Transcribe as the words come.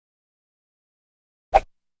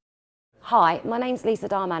Hi, my name's Liza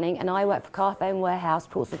Darmanin and I work for Carphone Warehouse,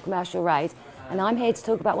 Portsmouth Commercial Road, and I'm here to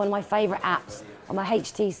talk about one of my favourite apps on my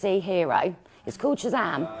HTC Hero. It's called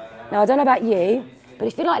Shazam. Now I don't know about you, but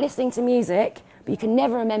if you like listening to music, but you can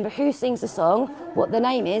never remember who sings the song, what the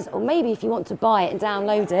name is, or maybe if you want to buy it and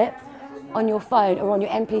download it on your phone or on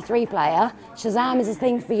your MP3 player, Shazam is a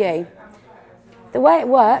thing for you. The way it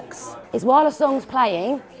works is while a song's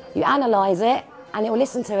playing, you analyse it and it will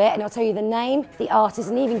listen to it and it'll tell you the name, the artist,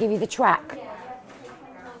 and even give you the track,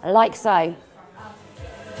 like so.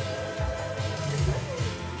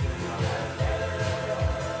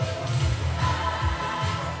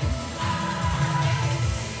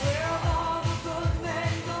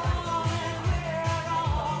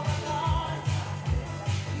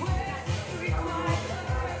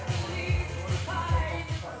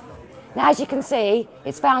 Now, as you can see,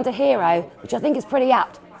 it's found a hero, which I think is pretty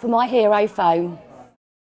apt for my Hero phone.